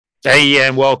Hey,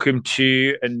 and welcome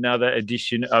to another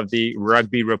edition of the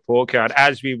Rugby Report Card.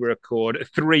 As we record,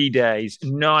 3 days,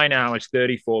 9 hours,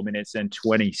 34 minutes, and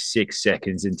 26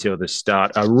 seconds until the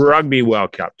start of Rugby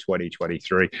World Cup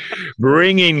 2023.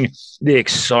 Bringing the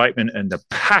excitement and the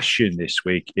passion this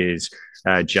week is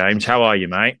James. How are you,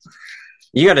 mate?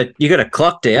 You got a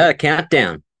clock there, a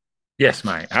countdown. Yes,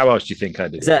 mate. How else do you think I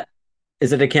did?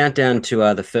 Is it a countdown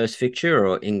to the first fixture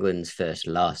or England's first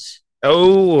loss?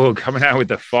 Oh, coming out with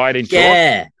the fighting talk.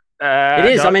 Yeah, it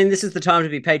is. No, I mean, this is the time to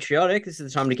be patriotic. This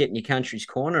is the time to get in your country's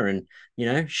corner and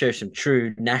show some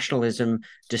true nationalism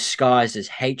disguised as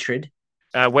hatred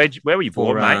where were you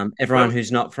born, for mate? everyone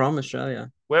who's not from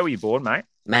Australia. Where were you born, mate?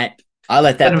 Mate, I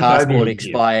let that passport Xenophobia.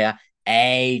 expire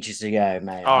ages ago,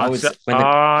 mate. Oh, I was so- when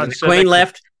the Queen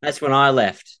left. That's when I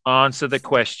left. Answer the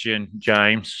question,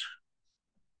 James.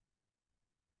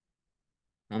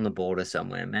 On the border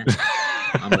somewhere, man.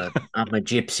 I'm a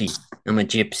gypsy. I'm a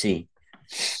gypsy.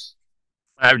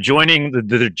 Joining the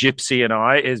gypsy and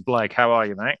I is Blake. How are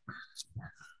you, mate?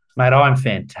 Mate, I'm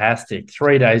fantastic.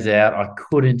 3 days out, I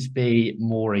couldn't be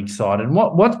more excited. And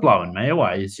what's blowing me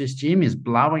away is just Jim is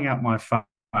blowing up my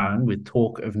phone with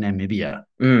talk of Namibia.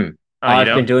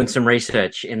 I've been doing some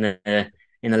research in the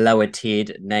lower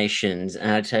tiered nations,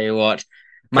 and I tell you what,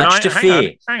 much to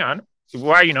fear. Hang on.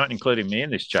 Why are you not including me in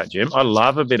this chat, Jim? I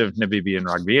love a bit of Namibian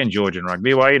rugby and Georgian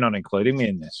rugby. Why are you not including me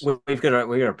in this? We've got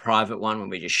a private one where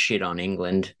we just shit on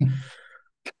England.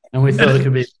 And we thought it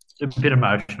could be a bit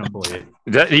emotional for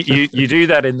you. You do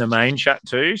that in the main chat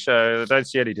too, so I don't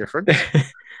see any difference.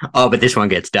 Oh, but this one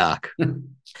gets dark.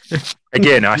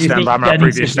 Again, I stand by my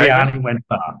previous statement. Went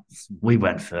far. We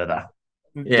went further.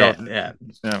 Yeah.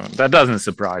 That doesn't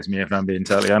surprise me, if I'm being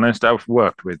totally honest. I've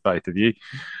worked with both of you.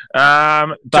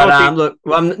 Look,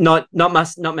 I'm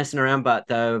not messing around, but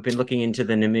I've been looking into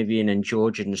the Namibian and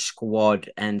Georgian squad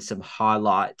and some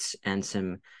highlights and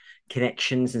some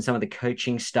connections and some of the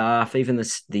coaching staff, even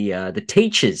the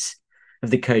teachers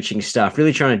of the coaching staff,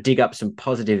 really trying to dig up some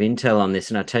positive intel on this.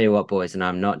 And I tell you what, boys, and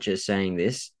I'm not just saying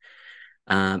this,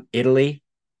 Italy,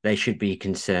 they should be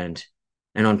concerned.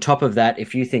 And on top of that,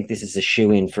 if you think this is a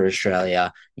shoe-in for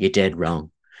Australia, you're dead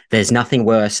wrong. There's nothing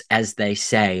worse, as they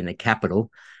say in the capital,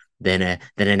 than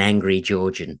an angry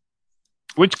Georgian.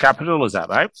 Which capital is that,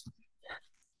 mate?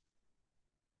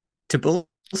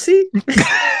 Tbilisi?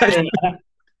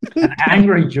 An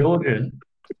angry Georgian.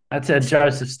 That's how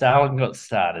Joseph Stalin got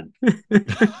started.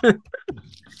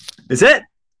 Is it?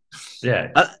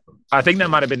 Yeah. I think that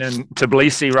might have been in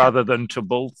Tbilisi rather than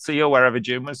Tbilisi or wherever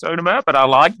Jim was talking about, but I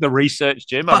like the research,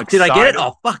 Jim. Fuck, did I get it?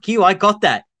 Oh, fuck you. I got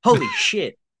that. Holy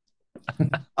shit.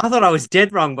 I thought I was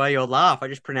dead wrong by your laugh. I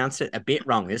just pronounced it a bit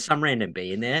wrong. There's some random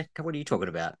B in there. What are you talking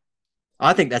about?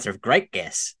 I think that's a great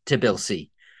guess, Tbilisi.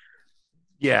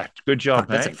 Yeah, good job,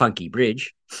 That's a funky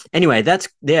bridge. Anyway, they're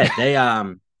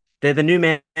the new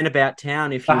man about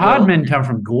town, if you The will. hard men come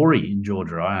from Gori in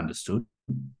Georgia, I understood.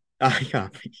 I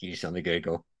can't use on the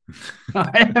Google.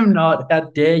 I am not. How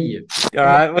dare you? All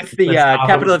right, what's the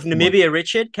capital of Namibia,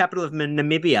 Richard? Capital of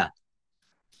Namibia.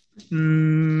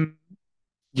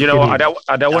 You know, I don't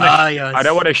want to. Yes. I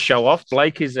don't want to show off.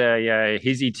 Blake is a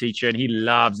Hizzy teacher, and he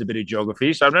loves a bit of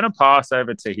geography. So I'm going to pass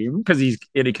over to him because he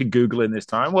can Google in this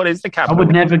time. What is the I capital?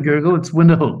 would never Google. It's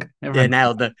Winterhook. Yeah,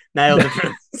 nailed the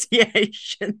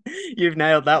pronunciation. You've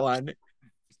nailed that one.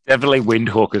 Definitely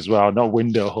Windhoek as well, not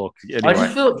Winterhook. Anyway. I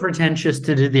just feel it pretentious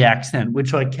to do the accent,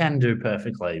 which I can do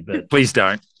perfectly, but Please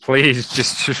don't. Please,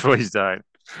 just please don't.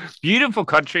 Beautiful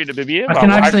country, Namibia. I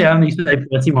can actually only say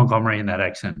Percy Montgomery in that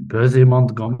accent. Percy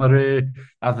Montgomery.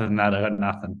 Other than that, I got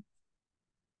nothing.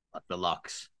 The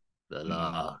locks.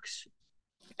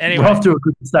 Anyway, We're off to a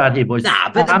good start here, boys. Nah,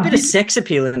 but a bit of sex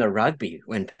appeal in the rugby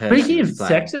when Speaking of Percy was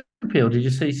playing. sex appeal, did you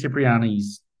see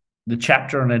Cipriani's the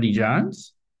chapter on Eddie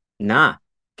Jones? Nah,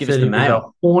 give us Said the he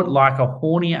was mail. like a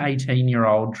horny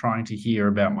 18-year-old trying to hear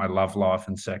about my love life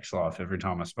and sex life every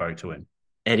time I spoke to him.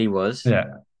 Eddie was Yeah.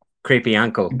 creepy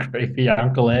uncle. Creepy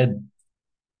Uncle Ed.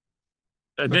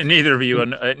 neither of you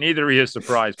are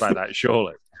surprised by that,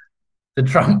 surely. The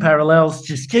Trump parallels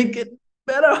just keep getting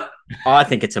better. I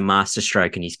think it's a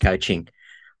masterstroke in his coaching,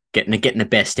 getting the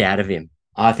best out of him.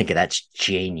 I think that's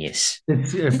genius. Got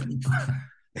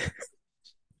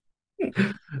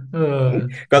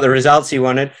the results he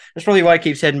wanted. That's probably why he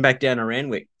keeps heading back down to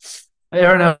Randwick.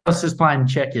 Everyone else is playing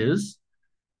checkers.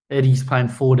 Eddie's playing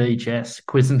 4D chess,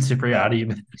 quizzing Cipriani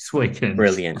this weekend.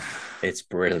 Brilliant. It's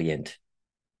brilliant.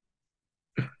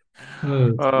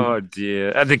 Oh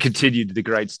dear. And they continued the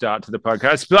great start to the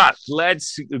podcast. But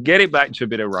let's get it back to a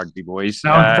bit of rugby, boys.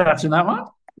 No one's touching that one?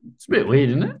 It's a bit weird,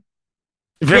 isn't it?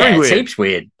 Very It's weird. heaps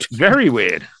weird. Very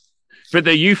weird. But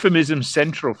the euphemism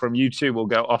central from you two will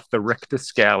go off the Richter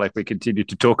scale if we continue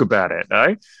to talk about it,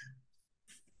 no?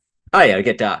 Oh yeah, it'll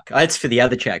get dark. It's for the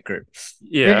other chat group.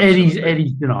 Yeah,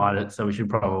 Eddie's denied it, so we should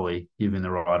probably give him the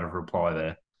right of reply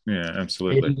there. Yeah,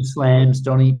 absolutely. Eddie slams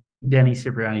Danny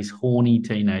Cipriani's horny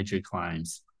teenager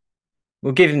claims.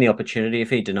 We'll give him the opportunity if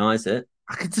he denies it.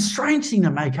 It's a strange thing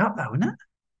to make up, though, isn't it?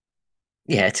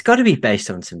 Yeah, it's got to be based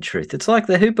on some truth. It's like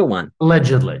the Hooper one.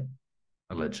 Allegedly.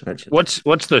 What's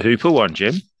the Hooper one,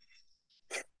 Jim?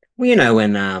 Well, you know,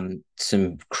 when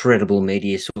some credible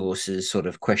media sources sort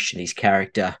of question his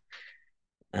character.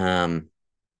 You know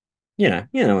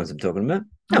what I'm talking about.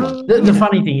 Come on. The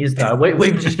funny thing is, though,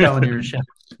 we've just gone here and shown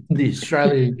the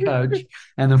Australian coach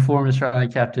and the former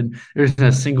Australian captain. There isn't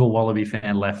a single Wallaby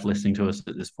fan left listening to us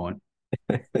at this point.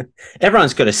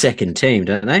 Everyone's got a second team,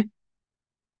 don't they?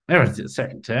 Everyone's got a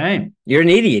second team. You're an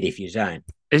idiot if you don't.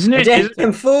 Isn't it? A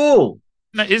damn fool.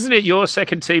 No, isn't it your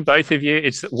second team, both of you?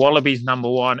 It's Wallabies number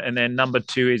one, and then number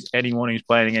two is anyone who's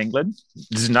playing in England.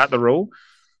 Isn't that the rule?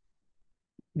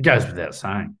 It goes without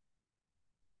saying.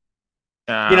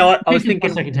 You know what? I was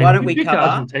thinking, why don't we cover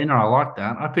Argentina? I like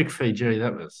that. I picked Fiji.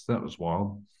 That was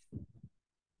wild.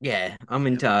 Yeah, I'm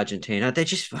into Argentina. They're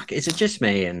just is it just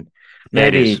me? And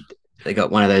maybe they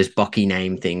got one of those Bocky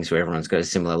name things where everyone's got a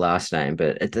similar last name,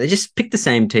 but they just picked the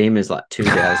same team as like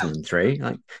 2003.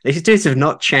 Like these dudes have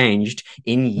not changed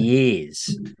in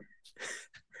years.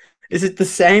 Is it the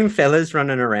same fellas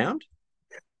running around?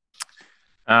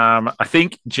 I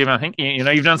think, Jim,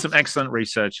 you've done some excellent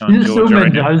research on Georgia.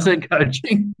 Mendoza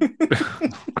coaching.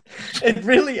 It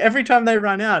really, every time they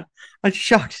run out, I'm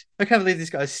shocked. I can't believe this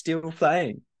guy's still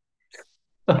playing.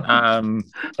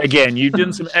 Again, you've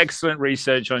done some excellent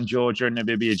research on Georgia and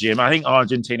Namibia, Jim. I think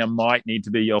Argentina might need to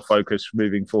be your focus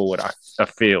moving forward, I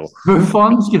feel.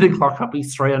 Buffon's going to clock up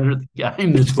his 300th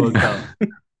game this World Cup.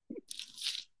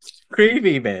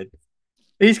 Creepy, man.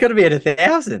 He's got to be at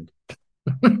 1,000.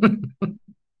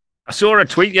 I saw a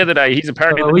tweet the other day. He's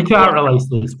apparently... we can't release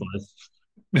this, boys.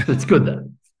 It's good, though.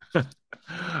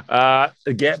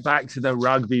 Get back to the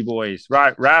rugby, boys.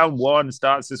 Right, round one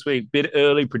starts this week. Bit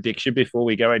early prediction before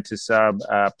we go into some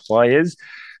players.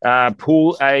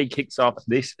 Pool A kicks off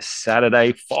this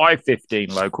Saturday,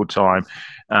 5:15 local time.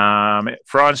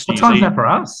 France, New Zealand. What time's that for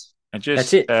us?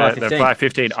 That's it, 5:15.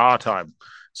 5:15 our time.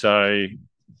 So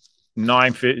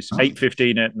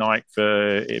 8:15 at night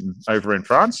for over in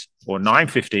France, or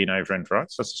 9:15 over in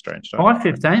France. That's a strange time.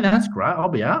 5:15. That's great. I'll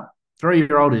be up.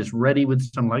 3-year-old is ready with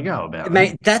some Lego about it.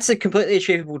 Mate, that's a completely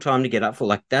achievable time to get up for.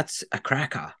 Like, that's a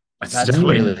cracker. That's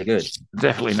really good.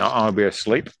 Definitely not. I'll be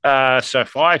asleep. So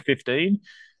 5:15,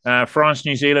 France,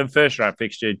 New Zealand, first round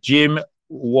fixture. Jim,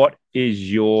 what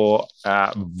is your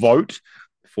vote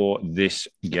for this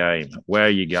game? Where are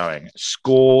you going?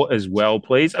 Score as well,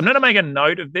 please. I'm going to make a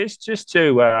note of this just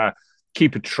to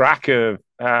keep a track of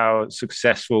how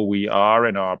successful we are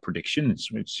in our predictions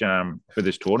for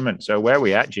this tournament. So where are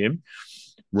we at, Jim?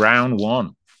 Round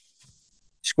one.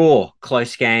 Score,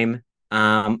 close game.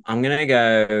 I'm going to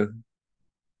go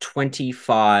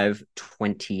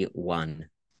 25-21.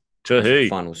 To who?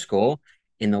 Final score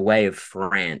in the way of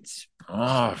France.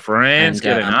 Oh, France.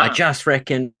 I just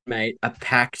reckon, mate, a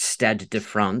packed Stade de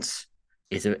France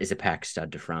is a packed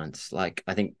Stade de France. Like,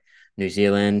 I think New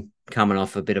Zealand coming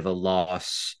off a bit of a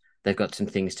loss. They've got some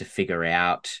things to figure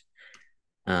out.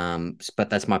 But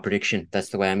that's my prediction. That's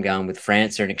the way I'm going with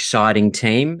France. They're an exciting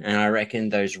team, and I reckon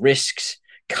those risks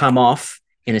come off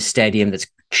in a stadium that's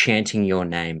chanting your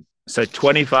name. So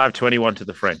 25-21 to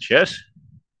the French, yes?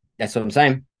 That's what I'm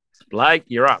saying. Blake,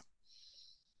 you're up.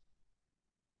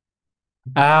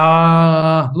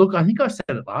 Look, I think I said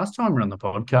it last time we were on the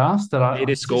podcast that I need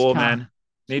a score, man.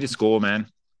 Need a score, man.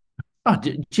 Oh,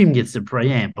 Jim gets the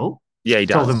preamble. Yeah, he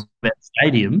does. Talking about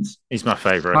stadiums. He's my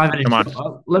favourite. Come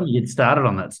on. Let me get started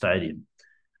on that stadium.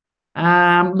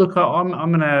 Look,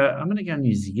 I'm gonna go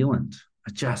New Zealand.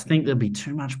 I just think there'll be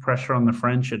too much pressure on the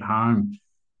French at home.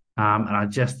 And I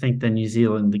just think the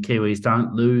Kiwis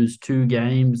don't lose 2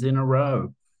 games in a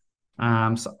row.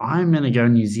 So I'm going to go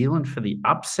New Zealand for the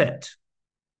upset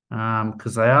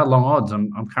because they are long odds.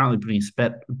 I'm currently putting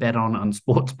a bet on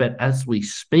sports bet as we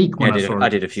speak. I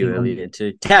did a few earlier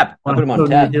too. Tab. I put them on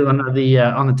tab. On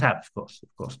the tab, of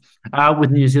course.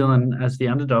 With New Zealand as the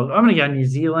underdog, I'm going to go New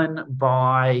Zealand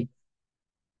by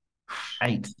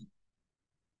 8.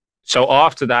 So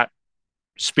after that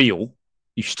spiel,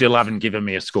 you still haven't given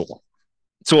me a score.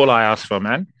 That's all I asked for,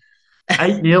 man.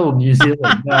 8-0 New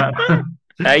Zealand.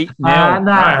 8-0.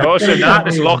 No, Right, awesome.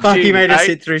 That's locked Fuck, in. you made us 8,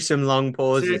 sit through some long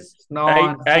pauses. 6,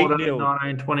 9, 8 14, 0.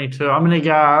 19, 22. I'm going to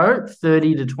go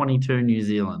 30-22 New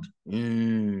Zealand.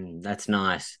 That's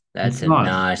nice. That's It's a nice.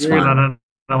 nice Yeah, I one. don't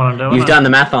know what I'm doing. You've done the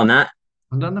math on that.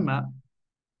 I've done the map.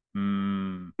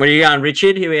 Where are you going,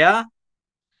 Richard? Here we are. I'm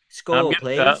Score, getting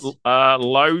please.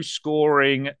 low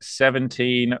scoring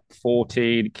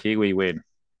 17-14 Kiwi win.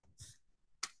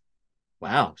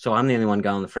 Wow. So I'm the only one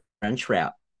going the French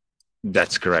route.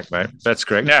 That's correct, mate. That's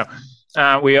correct. Now,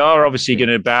 we are obviously going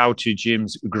to bow to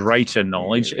Jim's greater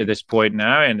knowledge at this point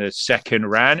now in the second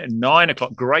round. 9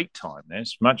 o'clock, great time.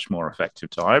 There's much more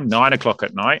effective time. 9 o'clock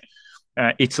at night.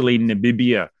 Italy,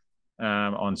 Namibia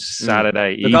on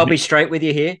Saturday evening. Look, I'll be straight with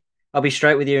you here. I'll be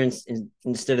straight with you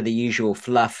instead of the usual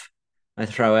fluff I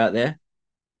throw out there.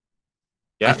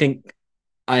 Yeah.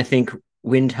 I think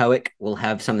Windhoek will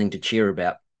have something to cheer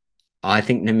about. I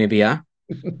think Namibia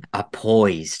are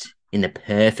poised in the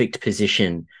perfect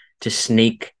position to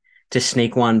sneak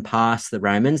one past the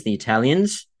Romans, the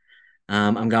Italians.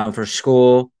 I'm going for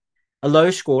a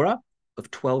low scorer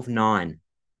of 12-9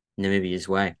 Namibia's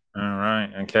way. All right.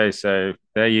 Okay. So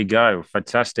there you go.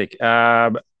 Fantastic.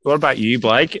 What about you,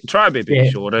 Blake? Try a bit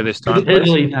shorter this time.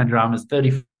 Italy, no dramas.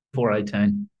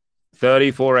 34-18.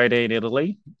 34-18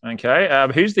 Italy. Okay.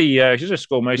 Who's the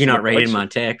score most? You're not reading my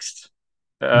text.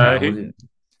 Who's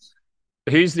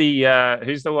the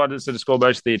one that's going to score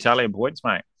most of the Italian points,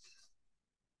 mate?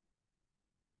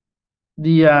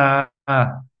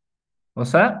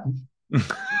 What's that?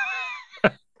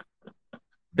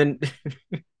 Then.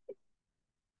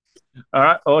 All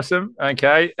right, awesome.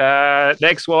 Okay,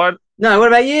 next one. No, what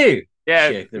about you?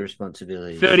 Yeah, check the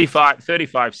responsibility.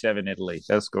 35-7 Italy.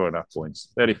 They'll score enough points.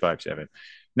 35-7.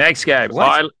 Next game.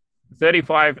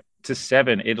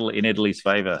 35-7 Italy in Italy's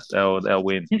favour. They'll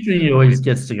win. He always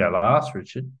gets to go last,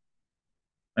 Richard.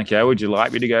 Okay, would you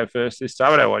like me to go first this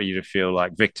time? I don't want you to feel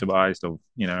like victimised or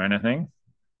anything.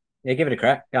 Yeah, give it a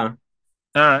crack. Go on.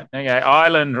 All right. Okay.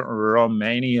 Ireland,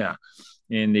 Romania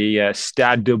in the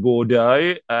Stade de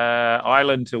Bordeaux.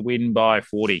 Ireland to win by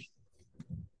 40.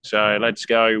 So let's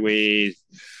go with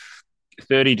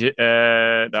 30 to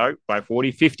by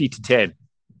 40, 50-10.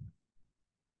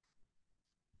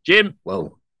 Jim.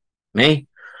 Whoa. Me?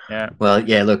 Yeah. Well,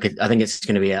 yeah, look, I think it's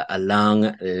going to be a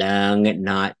long, long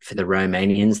night for the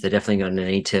Romanians. They're definitely going to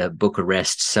need to book a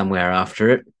rest somewhere after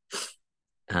it.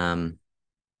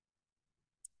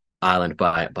 Ireland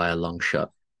by a long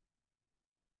shot.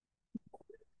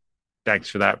 Thanks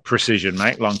for that precision,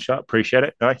 mate. Long shot. Appreciate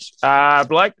it. Nice.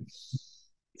 Blake?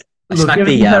 I snuck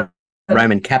the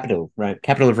Roman capital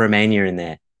of Romania in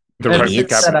there. The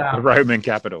Roman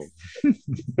capital.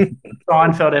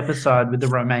 Seinfeld episode with the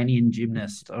Romanian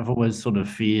gymnast. I've always sort of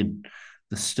feared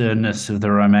the sternness of the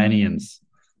Romanians.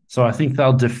 So I think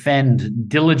they'll defend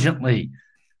diligently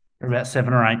for about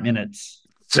 7 or 8 minutes.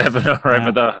 7 or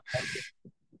 8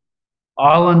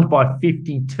 Ireland by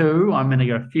 52. I'm going to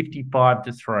go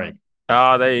 55-3.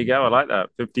 Oh, there you go. I like that.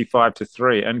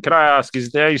 55-3. And can I ask,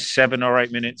 is those 7 or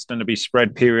 8 minutes going to be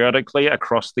spread periodically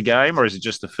across the game, or is it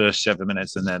just the first 7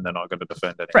 minutes and then they're not going to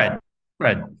defend anything?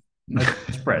 Spread.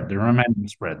 The Romanian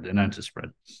spread. They're known to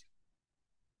spread.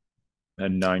 They're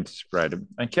known to spread.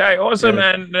 Okay, awesome.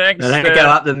 Yeah. And next, go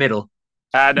up the middle.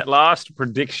 And last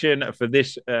prediction for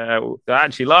this.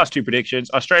 Actually, last 2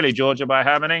 predictions. Australia, Georgia by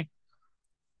how many?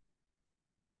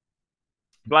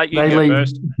 Blake, you go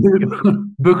first.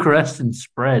 Bucharest and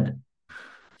spread.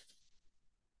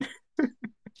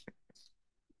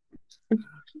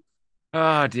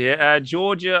 Oh, dear.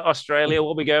 Georgia, Australia.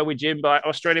 What we go with, Jim? By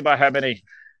Australia by how many?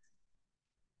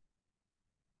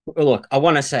 Well, look, I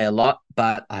want to say a lot,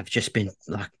 but I've just been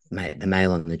like, mate, the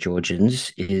mail on the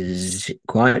Georgians is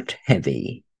quite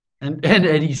heavy. And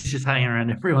Eddie's just hanging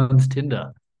around everyone's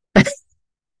Tinder.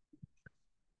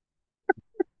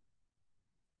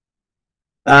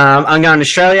 I'm going to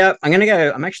Australia. I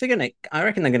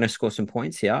reckon they're going to score some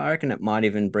points here. I reckon it might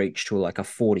even breach to like a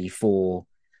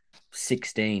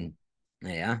 44-16.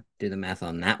 Yeah, do the math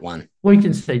on that one. We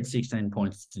concede 16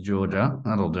 points to Georgia.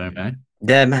 That'll do, mate.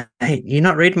 Yeah, mate, you're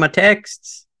not reading my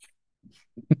texts.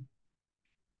 We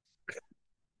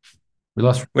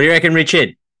lost. What do you reckon,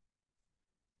 Richard?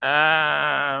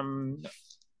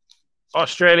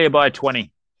 Australia by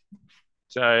 20.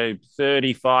 So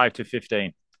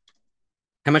 35-15.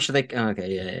 How much are they? Oh,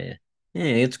 okay, yeah,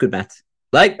 it's good math.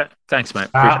 Blake, thanks, mate.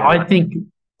 I think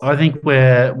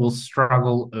we'll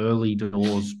struggle early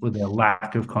doors with a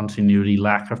lack of continuity,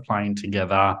 lack of playing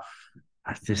together.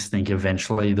 I just think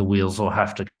eventually the wheels will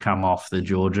have to come off the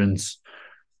Georgians.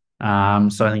 So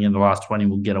I think in the last 20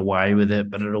 we'll get away with it,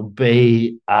 but it'll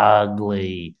be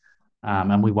ugly.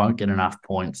 and we won't get enough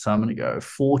points. So I'm going to go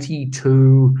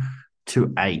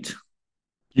 42-8.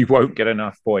 You won't get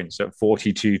enough points at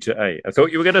 42-8. I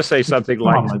thought you were going to say something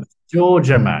like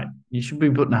Georgia, mate. You should be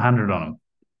putting 100 on them.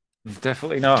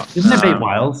 Definitely not. Didn't they beat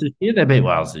Wales this year? They beat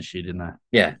Wales this year, didn't they?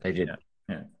 Yeah, they did.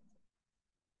 Yeah.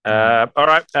 All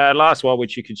right. Last one,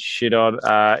 which you could shit on.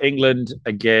 England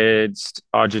against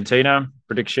Argentina.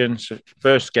 Predictions.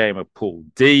 First game of Pool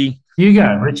D. You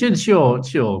go, Richard. It's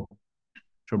your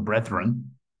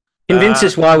brethren. Convince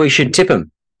us why we should tip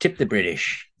them. Tip the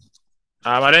British.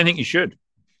 I don't think you should.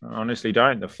 I honestly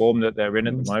don't. The form that they're in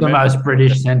at the moment. The most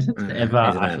British sentence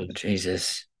ever.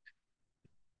 Jesus.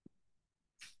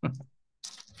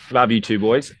 Love you two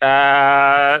boys. No,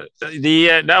 I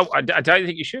don't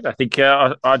think you should. I think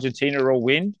Argentina will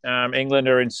win. England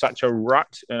are in such a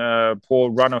rut,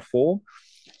 poor run of form.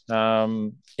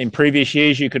 In previous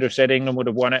years, you could have said England would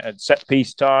have won it at set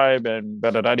piece time,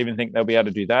 but I don't even think they'll be able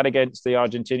to do that against the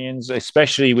Argentinians,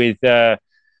 especially with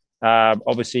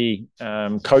obviously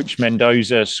Coach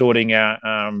Mendoza sorting out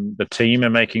the team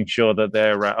and making sure that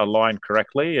they're aligned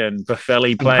correctly, and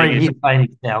Buffelli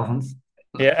playing thousands.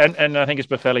 Yeah, and I think it's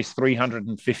Buffelli's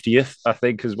 350th, I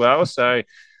think, as well. So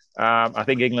I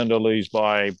think England will lose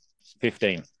by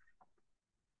 15.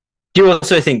 Do you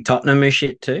also think Tottenham is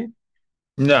shit too?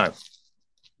 No.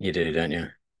 You do, don't you?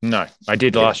 No, I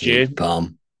did last year.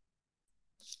 Palm.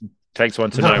 Takes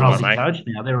one to know one, mate. Coach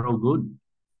now, they're all good.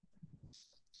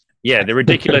 Yeah, the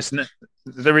ridiculous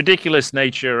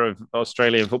nature of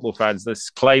Australian football fans. This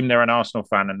claim they're an Arsenal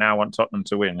fan and now want Tottenham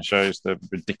to win shows the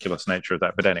ridiculous nature of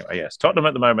that. But anyway, yes, Tottenham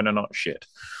at the moment are not shit.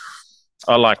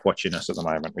 I like watching us at the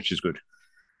moment, which is good.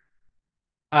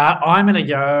 I'm going to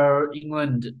go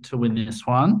England to win this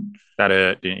one. That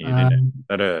hurt, didn't you?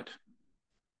 That hurt.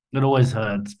 It always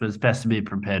hurts, but it's best to be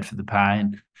prepared for the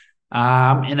pain.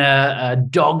 In a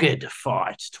dogged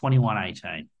fight,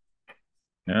 21-18.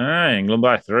 England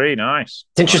by 3. Nice.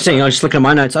 It's interesting. I was just looking at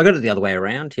my notes. I got it the other way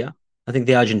around here. I think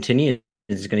the Argentinians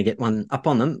is going to get one up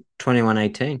on them,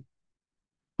 21-18.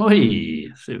 Oh,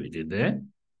 see what we did there.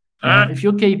 If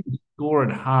you're keeping score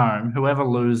at home, whoever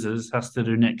loses has to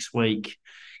do next week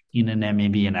in a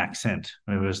Namibian accent,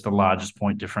 who is the largest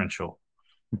point differential.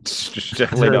 It's just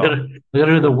definitely not. They got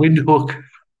to do the Windhoek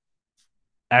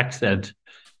accent.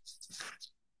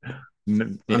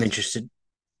 I'm interested.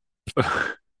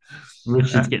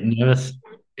 Richard's getting nervous.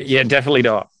 Yeah, definitely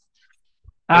not.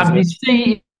 You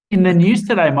see in the news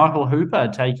today, Michael Hooper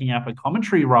taking up a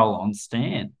commentary role on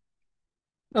Stan.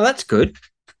 Oh, that's good.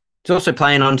 He's also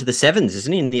playing on to the sevens,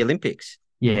 isn't he, in the Olympics?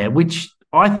 Yeah, which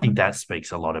I think that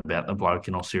speaks a lot about the bloke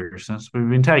in all seriousness. We've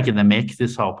been taking the mick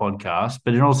this whole podcast,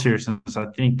 but in all seriousness, I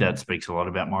think that speaks a lot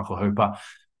about Michael Hooper,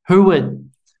 who at,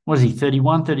 was he,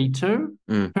 31, 32?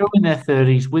 Who in their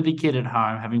 30s with a kid at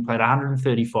home, having played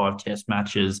 135 test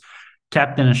matches,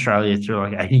 captain Australia through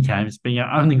like 80 games, being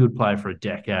our only good player for a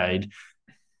decade,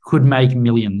 could make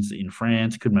millions in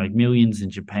France, could make millions in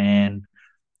Japan,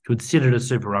 could sit at a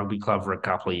Super Rugby club for a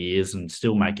couple of years and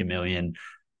still make $1 million,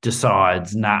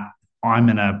 decides, I'm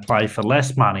going to play for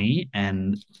less money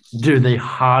and do the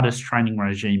hardest training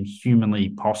regime humanly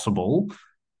possible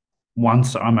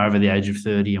once I'm over the age of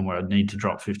 30 and where I need to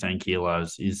drop 15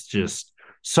 kilos is just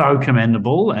so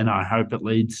commendable, and I hope it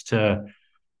leads to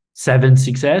sevens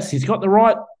success. He's got the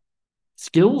right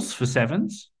skills for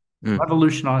sevens.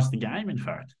 Revolutionised the game, in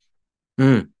fact.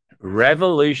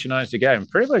 Revolutionised the game.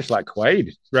 Pretty much like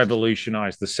Quaid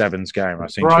revolutionised the sevens game, I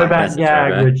think. Throwback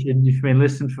gag, Richard. If you've been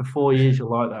listening for 4 years,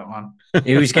 you'll like that one.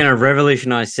 He was going to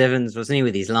revolutionise sevens, wasn't he,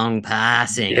 with his long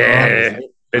passing? Yeah.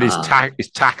 But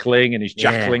his tackling and his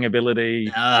jackling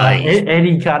ability.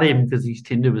 Eddie cut him because his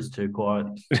Tinder was too quiet.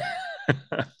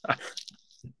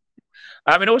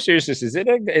 I mean, all seriousness, is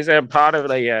it part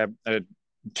of a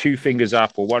 2 fingers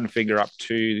up or 1 finger up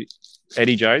to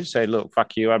Eddie Jones? Say, look,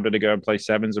 fuck you, I'm going to go and play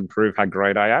sevens and prove how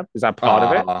great I am. Is that part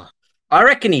of it? I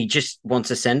reckon he just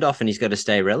wants a send off and he's got to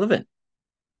stay relevant.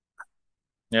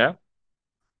 Yeah.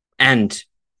 And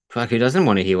fuck, who doesn't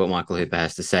want to hear what Michael Hooper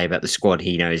has to say about the squad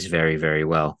he knows very, very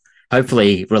well?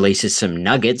 Hopefully he releases some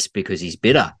nuggets because he's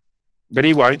bitter. But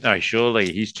he won't, though,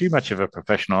 surely. He's too much of a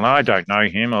professional. And I don't know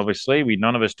him, obviously.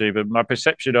 None of us do. But my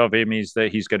perception of him is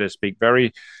that he's going to speak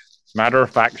very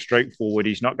matter-of-fact, straightforward.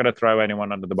 He's not going to throw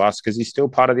anyone under the bus because he's still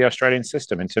part of the Australian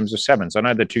system in terms of sevens. I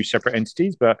know they're 2 separate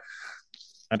entities, but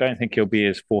I don't think he'll be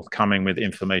as forthcoming with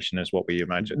information as what we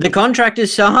imagine. The contract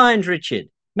is signed, Richard.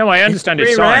 No, I understand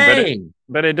it's signed,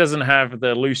 but it doesn't have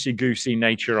the loosey-goosey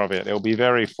nature of it. It'll be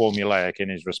very formulaic in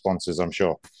his responses, I'm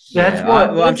sure. That's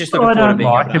what I'm just looking forward to being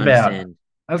able to understand.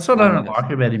 That's what I don't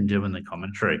like about him doing the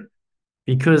commentary.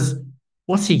 Because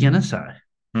what's he going to say?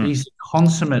 He's a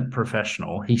consummate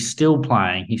professional. He's still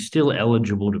playing. He's still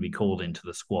eligible to be called into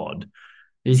the squad.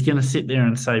 He's going to sit there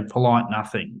and say polite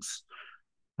nothings.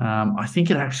 I think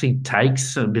it actually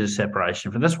takes a bit of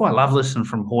separation. But that's why I love listening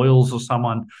from Hoyles or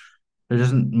someone who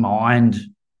doesn't mind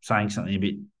saying something a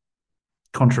bit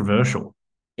controversial.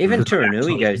 Even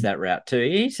Turanui goes that route too.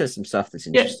 He says some stuff that's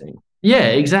interesting. Yeah,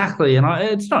 exactly. And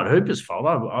it's not Hooper's fault.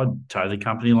 I'd toe the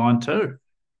company line too.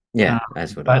 Yeah,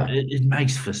 that's what but it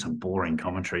makes for some boring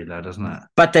commentary, though, doesn't it?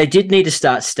 But they did need to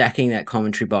start stacking that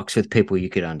commentary box with people you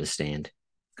could understand.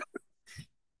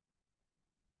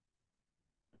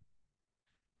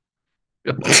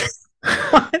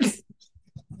 What?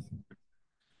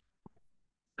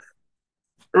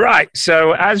 Right.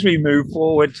 So as we move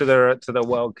forward to the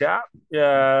World Cup,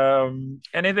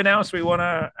 anything else we want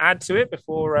to add to it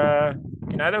before?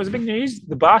 There was big news.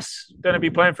 The Bus going to be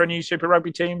playing for a new Super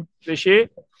Rugby team this year.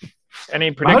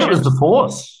 Any predictions? I heard it was the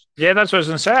Force. Yeah, that's what I was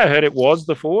going to say. I heard it was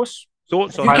the Force.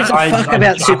 Thoughts on that? Who gives a fuck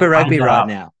about Super Rugby right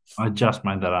now? I just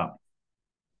made that up.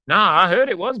 No, I heard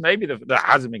it was. Maybe that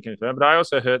hasn't been confirmed, but I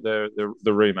also heard the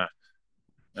rumor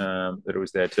that it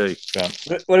was there too. So.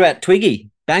 What about Twiggy?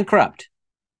 Bankrupt?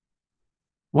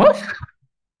 What?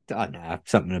 I don't know,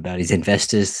 something about his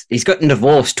investors. He's gotten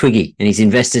divorced, Twiggy, and his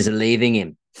investors are leaving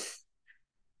him.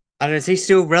 I don't know, is he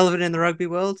still relevant in the rugby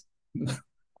world?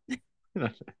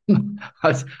 I'm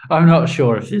not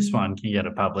sure if this one can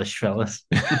get published, fellas.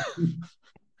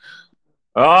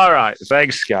 All right.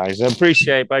 Thanks, guys. I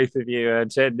appreciate both of you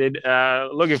attending.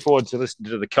 Looking forward to listening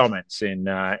to the comments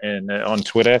on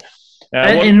Twitter.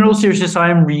 In all seriousness, I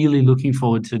am really looking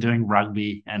forward to doing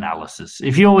rugby analysis.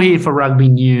 If you're here for rugby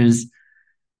news,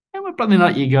 and we're probably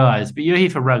not you guys, but you're here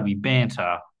for rugby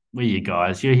banter, we're you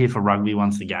guys. You're here for rugby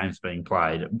once the game's being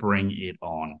played. Bring it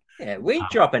on. Yeah, we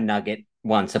drop a nugget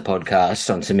once a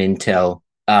podcast on some intel,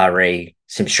 RE,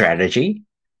 some strategy,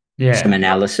 some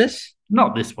analysis.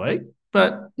 Not this week,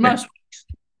 but most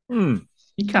weeks.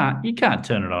 You can't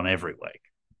turn it on every week.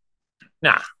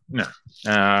 No.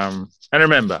 And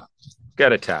remember,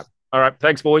 get a tab. All right.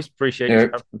 Thanks, boys. Appreciate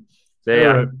you. See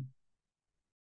ya.